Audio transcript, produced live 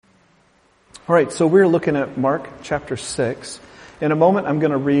All right, so we're looking at Mark chapter 6. In a moment, I'm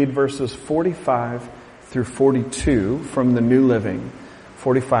going to read verses 45 through 42 from the New Living,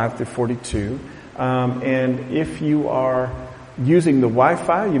 45 through 42. And if you are using the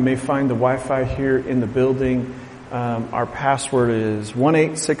Wi-Fi, you may find the Wi-Fi here in the building. Our password is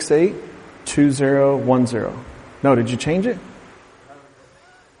 1868-2010. No, did you change it?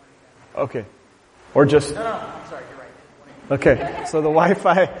 Okay. Or just... No, I'm sorry, you're right. Okay, so the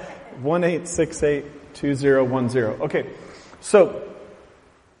Wi-Fi, 1868-2010. Okay, so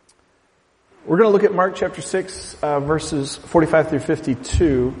we're going to look at Mark chapter 6, verses 45 through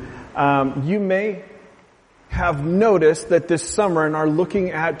 52. You may have noticed that this summer, in our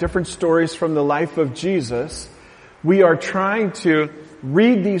looking at different stories from the life of Jesus, we are trying to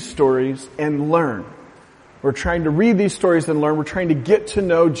read these stories and learn. We're trying to read these stories and learn. We're trying to get to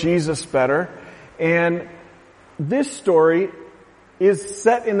know Jesus better. And this story is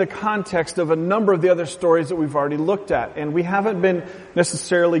set in the context of a number of the other stories that we've already looked at. And we haven't been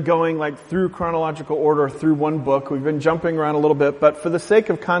necessarily going like through chronological order through one book. We've been jumping around a little bit. But for the sake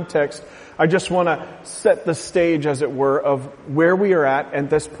of context, I just want to set the stage, as it were, of where we are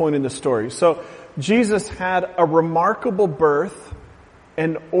at this point in the story. So Jesus had a remarkable birth,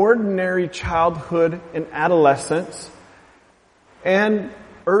 an ordinary childhood and adolescence, and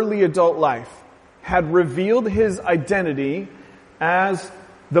early adult life. Had revealed his identity as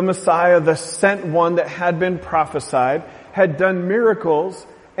the Messiah, the sent one that had been prophesied, had done miracles,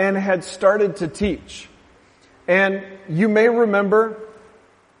 and had started to teach. And you may remember,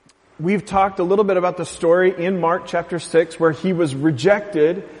 we've talked a little bit about the story in Mark chapter 6, where he was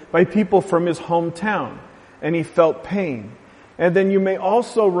rejected by people from his hometown, and he felt pain. And then you may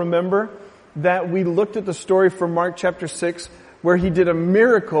also remember that we looked at the story from Mark chapter 6, where he did a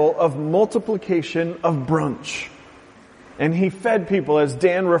miracle of multiplication of brunch. And he fed people, as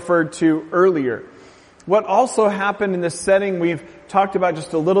Dan referred to earlier. What also happened in this setting, we've talked about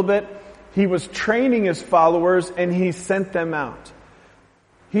just a little bit. He was training his followers and he sent them out.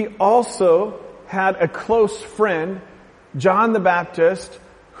 He also had a close friend, John the Baptist,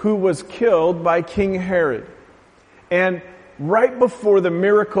 who was killed by King Herod. And right before the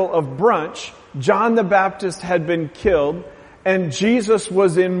miracle of brunch, John the Baptist had been killed, and Jesus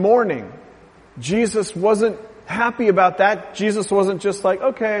was in mourning. Jesus wasn't happy about that. Jesus wasn't just like,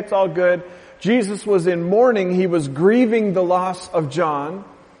 okay, it's all good. Jesus was in mourning. He was grieving the loss of John,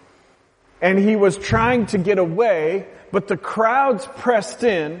 and he was trying to get away, but the crowds pressed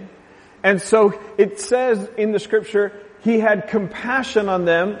in, and so it says in the scripture, he had compassion on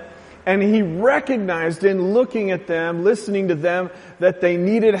them, and he recognized in looking at them, listening to them, that they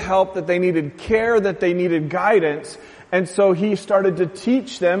needed help, that they needed care, that they needed guidance. And so he started to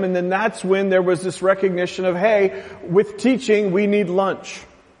teach them, and then that's when there was this recognition of, hey, with teaching, we need lunch.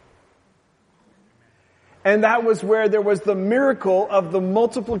 And that was where there was the miracle of the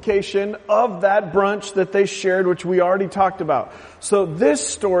multiplication of that brunch that they shared, which we already talked about. So this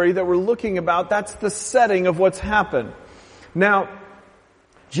story that we're looking about, that's the setting of what's happened. Now,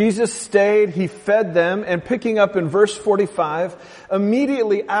 Jesus stayed, he fed them, and picking up in verse 45,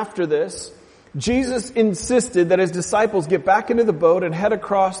 immediately after this, Jesus insisted that his disciples get back into the boat and head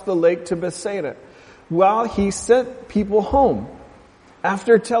across the lake to Bethsaida while he sent people home.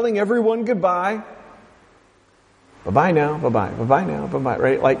 After telling everyone goodbye, bye-bye now, bye-bye, bye-bye now, bye-bye,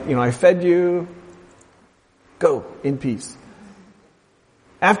 right? Like, I fed you, go in peace.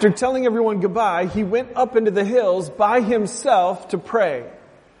 After telling everyone goodbye, he went up into the hills by himself to pray.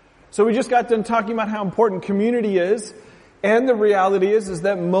 So we just got done talking about how important community is. And the reality is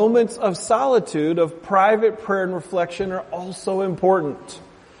that moments of solitude, of private prayer and reflection are also important.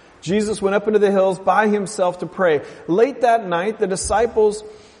 Jesus went up into the hills by himself to pray. Late that night, the disciples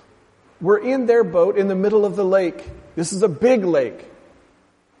were in their boat in the middle of the lake. This is a big lake.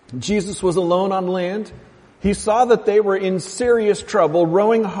 Jesus was alone on land. He saw that they were in serious trouble,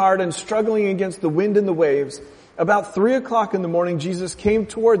 rowing hard and struggling against the wind and the waves. About 3:00 in the morning, Jesus came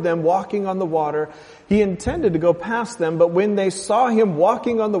toward them walking on the water. He intended to go past them, but when they saw him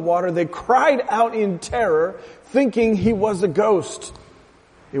walking on the water, they cried out in terror, thinking he was a ghost.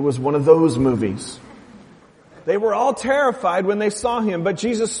 It was one of those movies. They were all terrified when they saw him, but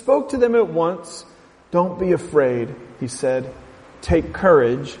Jesus spoke to them at once. "Don't be afraid," he said. "Take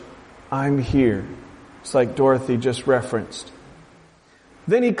courage. I'm here." It's like Dorothy just referenced.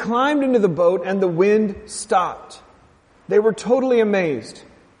 Then he climbed into the boat and the wind stopped. They were totally amazed,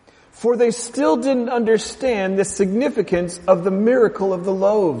 for they still didn't understand the significance of the miracle of the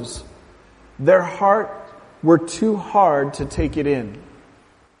loaves. Their hearts were too hard to take it in.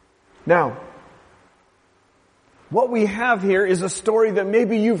 Now, what we have here is a story that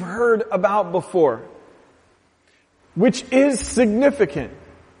maybe you've heard about before, which is significant.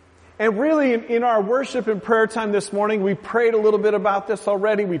 And really, in our worship and prayer time this morning, we prayed a little bit about this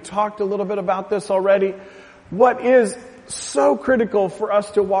already. We talked a little bit about this already. What is so critical for us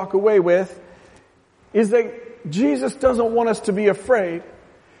to walk away with is that Jesus doesn't want us to be afraid.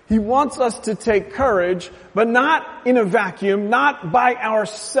 He wants us to take courage, but not in a vacuum, not by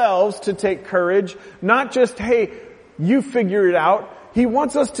ourselves to take courage, not just, hey, you figure it out. He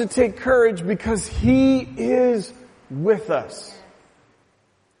wants us to take courage because He is with us.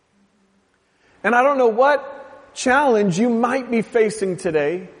 And I don't know what challenge you might be facing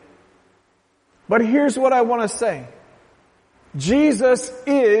today, but here's what I want to say. Jesus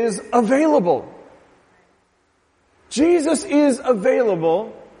is available. Jesus is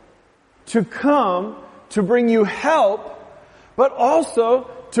available to come to bring you help, but also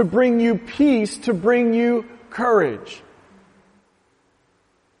to bring you peace, to bring you courage.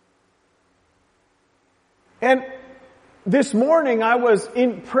 And this morning I was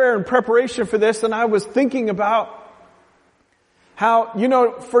in prayer in preparation for this, and I was thinking about how,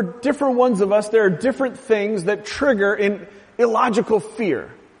 for different ones of us, there are different things that trigger an illogical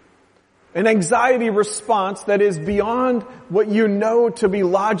fear, an anxiety response that is beyond what you know to be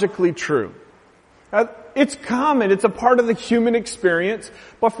logically true. It's common, it's a part of the human experience,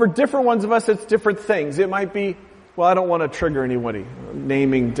 but for different ones of us, it's different things. It might be, I don't want to trigger anybody,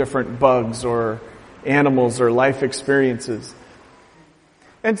 naming different bugs or animals or life experiences.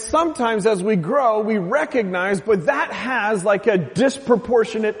 And sometimes as we grow, we recognize, but that has like a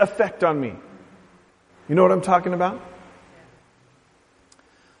disproportionate effect on me. You know what I'm talking about?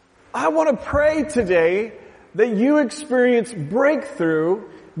 I want to pray today that you experience breakthrough,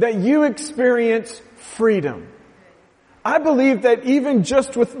 that you experience freedom. I believe that even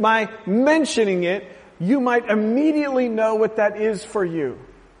just with my mentioning it, you might immediately know what that is for you.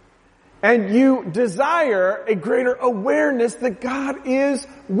 And you desire a greater awareness that God is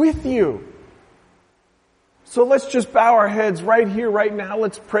with you. So let's just bow our heads right here, right now.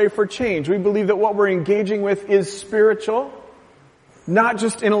 Let's pray for change. We believe that what we're engaging with is spiritual, not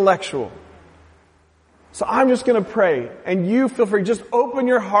just intellectual. So I'm just going to pray, and you feel free. Just open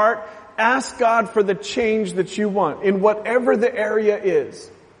your heart. Ask God for the change that you want in whatever the area is.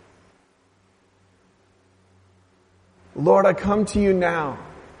 Lord, I come to you now.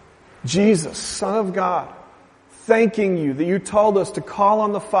 Jesus, Son of God, thanking you that you told us to call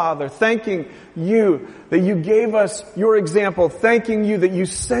on the Father, thanking you that you gave us your example, thanking you that you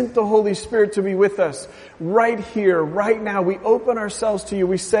sent the Holy Spirit to be with us right here, right now. We open ourselves to you.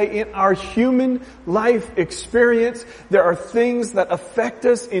 We say in our human life experience, there are things that affect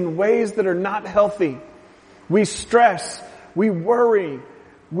us in ways that are not healthy. We stress, we worry,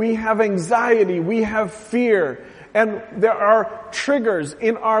 we have anxiety, we have fear. And there are triggers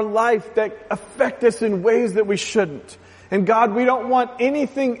in our life that affect us in ways that we shouldn't. And God, we don't want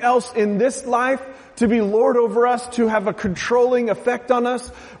anything else in this life to be Lord over us, to have a controlling effect on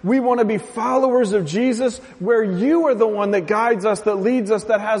us. We want to be followers of Jesus, where you are the one that guides us, that leads us,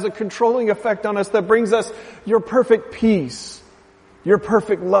 that has a controlling effect on us, that brings us your perfect peace, your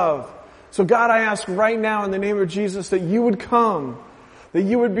perfect love. So God, I ask right now in the name of Jesus that you would come, that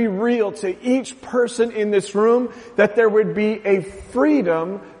you would be real to each person in this room, that there would be a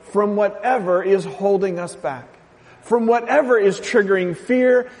freedom from whatever is holding us back, from whatever is triggering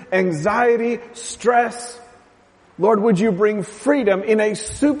fear, anxiety, stress. Lord, would you bring freedom in a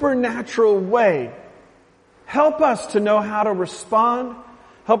supernatural way? Help us to know how to respond.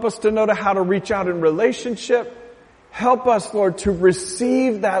 Help us to know how to reach out in relationship. Help us, Lord, to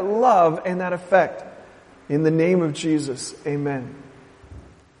receive that love and that effect. In the name of Jesus, amen.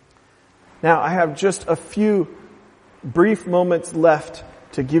 Now, I have just a few brief moments left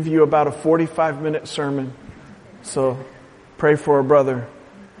to give you about a 45-minute sermon. So, pray for a brother.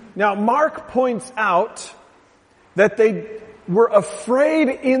 Now, Mark points out that they were afraid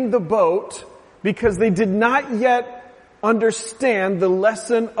in the boat because they did not yet understand the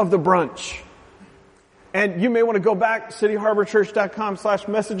lesson of the brunch. And you may want to go back,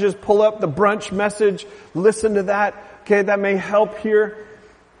 cityharborchurch.com/messages, pull up the brunch message, listen to that. Okay, that may help here.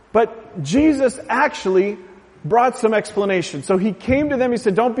 But Jesus actually brought some explanation. So he came to them, he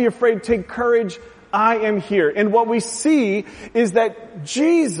said, don't be afraid, take courage, I am here. And what we see is that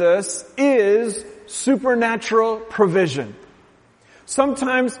Jesus is supernatural provision.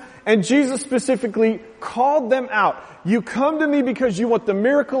 Sometimes, and Jesus specifically called them out. You come to me because you want the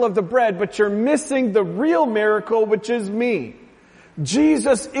miracle of the bread, but you're missing the real miracle, which is me.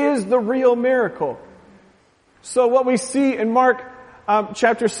 Jesus is the real miracle. So what we see in Mark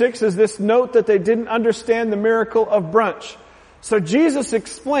chapter 6 is this note that they didn't understand the miracle of brunch. So Jesus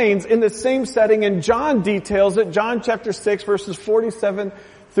explains in the same setting, and John details it, John chapter 6 verses 47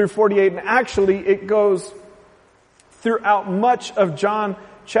 through 48, and actually it goes throughout much of John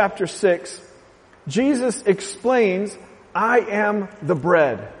chapter 6. Jesus explains, I am the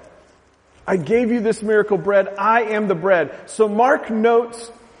bread. I gave you this miracle bread. I am the bread. So Mark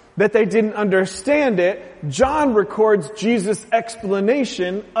notes that they didn't understand it. John records Jesus'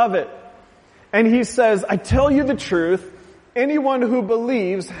 explanation of it. And he says, I tell you the truth, anyone who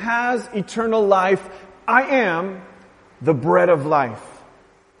believes has eternal life. I am the bread of life.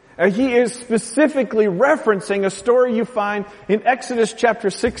 He is specifically referencing a story you find in Exodus chapter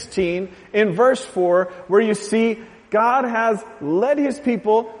 16 in verse 4, where you see God has led His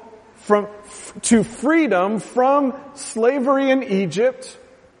people to freedom from slavery in Egypt,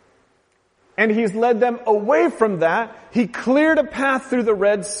 and He's led them away from that. He cleared a path through the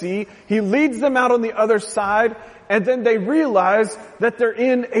Red Sea. He leads them out on the other side, and then they realize that they're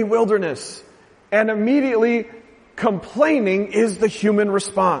in a wilderness. And immediately, complaining is the human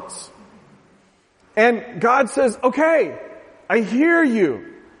response. And God says, okay, I hear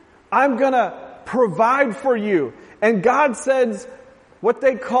you. I'm gonna provide for you. And God says what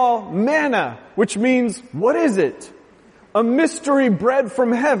they call manna, which means, what is it? A mystery bread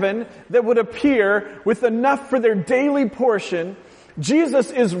from heaven that would appear with enough for their daily portion.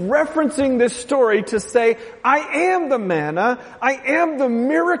 Jesus is referencing this story to say, I am the manna, I am the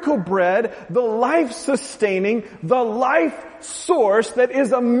miracle bread, the life-sustaining, the life source that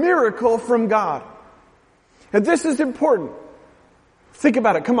is a miracle from God. And this is important. Think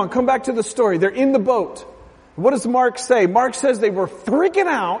about it. Come on, come back to the story. They're in the boat. What does Mark say? Mark says they were freaking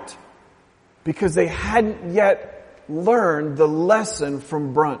out because they hadn't yet learned the lesson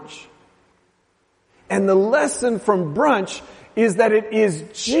from brunch. And the lesson from brunch is that it is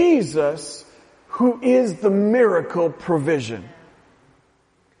Jesus who is the miracle provision.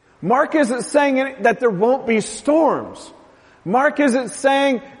 Mark isn't saying that there won't be storms. Mark isn't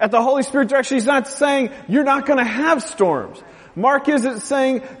saying at the Holy Spirit direction, he's not saying you're not going to have storms. Mark isn't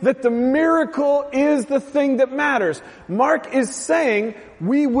saying that the miracle is the thing that matters. Mark is saying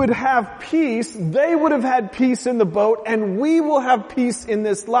we would have peace, they would have had peace in the boat, and we will have peace in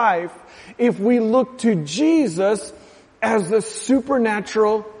this life if we look to Jesus as the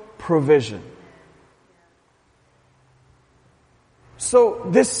supernatural provision. So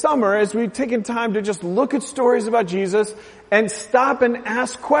this summer, as we've taken time to just look at stories about Jesus and stop and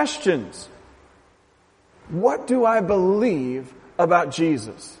ask questions, what do I believe about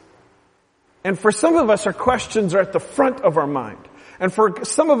Jesus? And for some of us, our questions are at the front of our mind. And for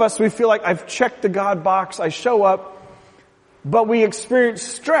some of us, we feel like I've checked the God box, I show up, but we experience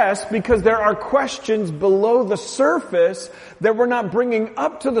stress because there are questions below the surface that we're not bringing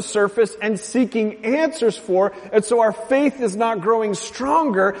up to the surface and seeking answers for. And so our faith is not growing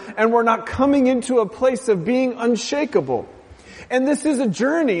stronger and we're not coming into a place of being unshakable. And this is a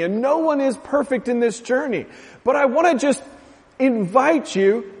journey, and no one is perfect in this journey. But I want to just invite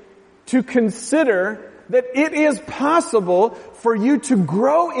you to consider that it is possible for you to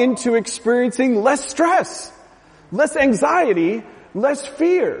grow into experiencing less stress, less anxiety, less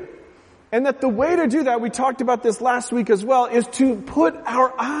fear. And that the way to do that, we talked about this last week as well, is to put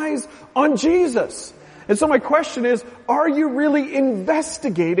our eyes on Jesus. And so my question is, are you really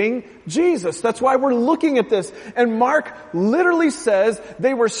investigating Jesus? That's why we're looking at this. And Mark literally says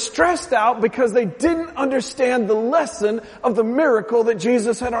they were stressed out because they didn't understand the lesson of the miracle that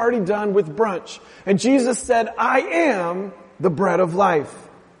Jesus had already done with brunch. And Jesus said, I am the bread of life.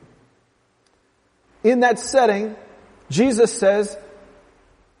 In that setting, Jesus says,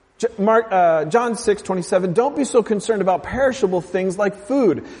 John 6:27, don't be so concerned about perishable things like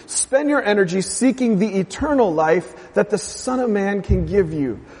food. Spend your energy seeking the eternal life that the Son of Man can give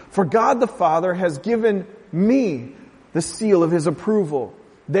you. For God the Father has given me the seal of His approval.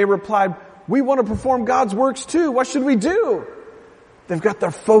 They replied, we want to perform God's works too. What should we do? They've got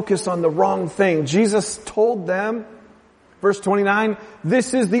their focus on the wrong thing. Jesus told them, verse 29,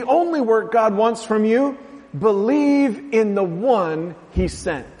 this is the only work God wants from you. Believe in the one He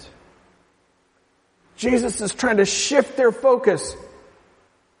sent. Jesus is trying to shift their focus.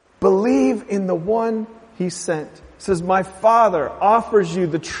 Believe in the one He sent. It says, my Father offers you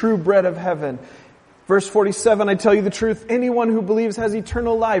the true bread of heaven. Verse 47, I tell you the truth, anyone who believes has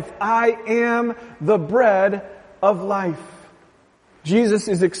eternal life. I am the bread of life. Jesus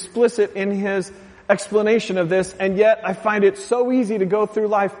is explicit in His explanation of this, and yet I find it so easy to go through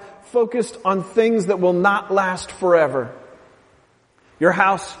life focused on things that will not last forever. Your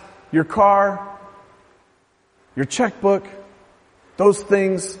house, your car, your checkbook, Those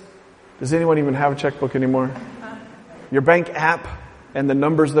things, does anyone even have a checkbook anymore? Your bank app and the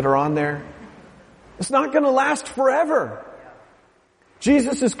numbers that are on there. It's not going to last forever.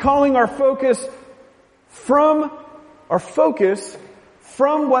 Jesus is calling our focus from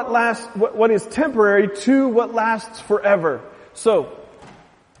what is temporary to what lasts forever. So,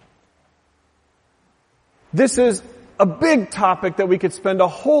 this is a big topic that we could spend a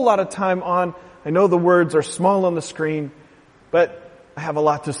whole lot of time on. I know the words are small on the screen, but I have a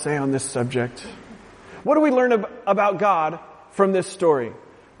lot to say on this subject. What do we learn about God from this story?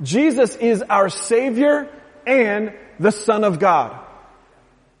 Jesus is our Savior and the Son of God.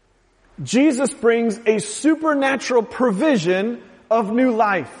 Jesus brings a supernatural provision of new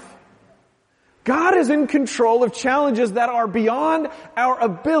life. God is in control of challenges that are beyond our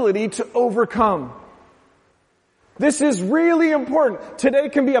ability to overcome. This is really important. Today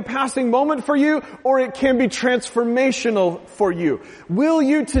can be a passing moment for you, or it can be transformational for you. Will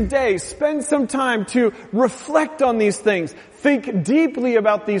you today spend some time to reflect on these things, think deeply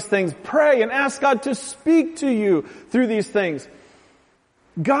about these things, pray and ask God to speak to you through these things?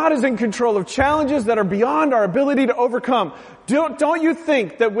 God is in control of challenges that are beyond our ability to overcome. Don't you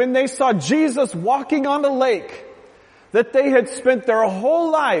think that when they saw Jesus walking on the lake, that they had spent their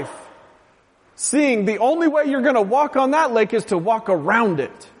whole life seeing the only way you're going to walk on that lake is to walk around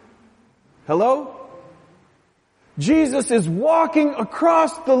it? Hello? Jesus is walking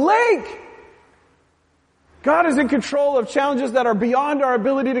across the lake. God is in control of challenges that are beyond our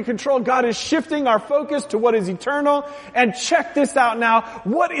ability to control. God is shifting our focus to what is eternal. And check this out now.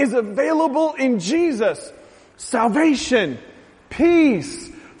 What is available in Jesus? Salvation, peace,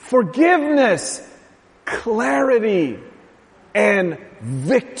 forgiveness, clarity, and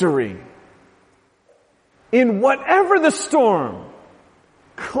victory. In whatever the storm,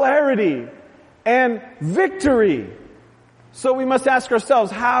 clarity and victory. So we must ask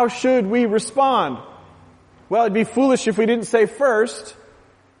ourselves, how should we respond? Well, it'd be foolish if we didn't say first,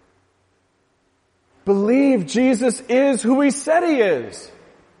 believe Jesus is who He said He is.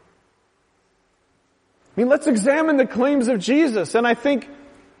 I mean, let's examine the claims of Jesus. And I think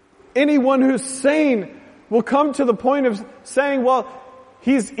anyone who's sane will come to the point of saying, well,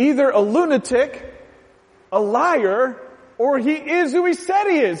 He's either a lunatic, a liar, or He is who He said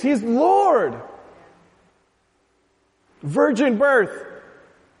He is. He's Lord. Virgin birth.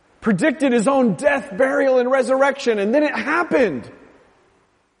 Predicted His own death, burial, and resurrection, and then it happened.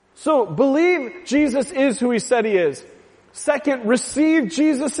 So, believe Jesus is who He said He is. Second, receive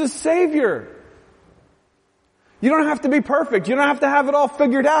Jesus as Savior. You don't have to be perfect. You don't have to have it all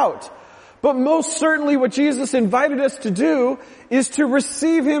figured out. But most certainly what Jesus invited us to do is to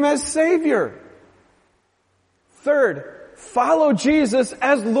receive Him as Savior. Third, follow Jesus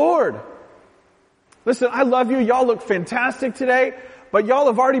as Lord. Listen, I love you. Y'all look fantastic today. But y'all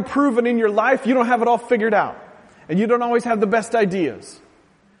have already proven in your life you don't have it all figured out. And you don't always have the best ideas.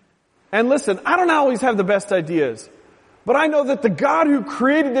 And listen, I don't always have the best ideas. But I know that the God who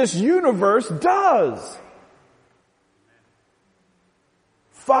created this universe does.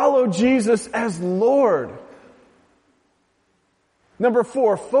 Follow Jesus as Lord. Number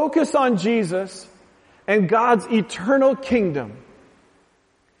 4, focus on Jesus and God's eternal kingdom.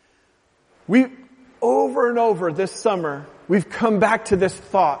 We, over and over this summer, we've come back to this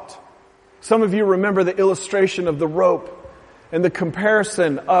thought. Some of you remember the illustration of the rope and the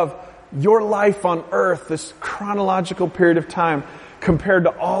comparison of your life on earth, this chronological period of time, compared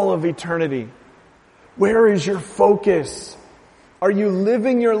to all of eternity. Where is your focus? Are you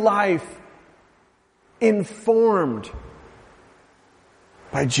living your life informed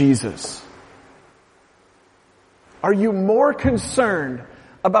by Jesus? Are you more concerned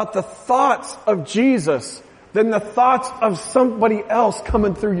about the thoughts of Jesus than the thoughts of somebody else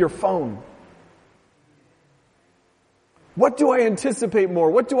coming through your phone? What do I anticipate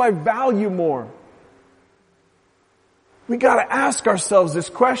more? What do I value more? We got to ask ourselves this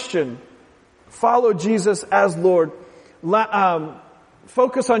question. Follow Jesus as Lord.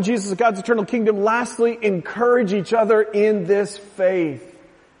 Focus on Jesus, God's eternal kingdom. Lastly, encourage each other in this faith.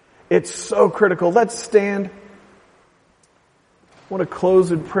 It's so critical. Let's stand. I want to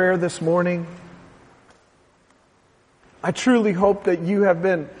close in prayer this morning. I truly hope that you have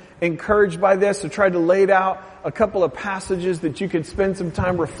been encouraged by this. I tried to lay out a couple of passages that you could spend some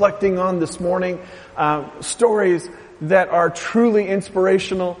time reflecting on this morning. Stories that are truly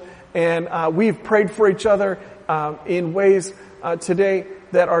inspirational. And we've prayed for each other in ways today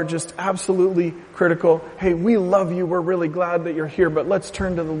that are just absolutely critical. Hey, we love you. We're really glad that you're here. But let's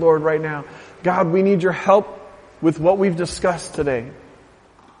turn to the Lord right now. God, we need your help with what we've discussed today.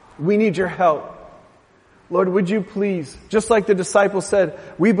 We need your help. Lord, would you please, just like the disciples said,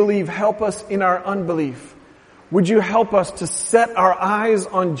 we believe, help us in our unbelief. Would you help us to set our eyes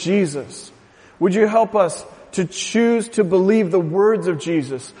on Jesus? Would you help us to choose to believe the words of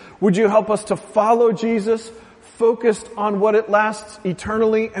Jesus? Would you help us to follow Jesus, focused on what it lasts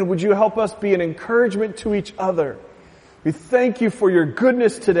eternally? And would you help us be an encouragement to each other? We thank you for your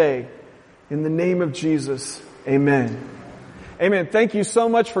goodness today. In the name of Jesus, amen. Amen. Thank you so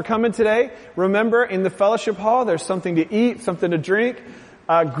much for coming today. Remember, in the fellowship hall, there's something to eat, something to drink.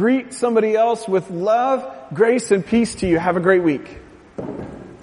 Greet somebody else with love, grace, and peace to you. Have a great week.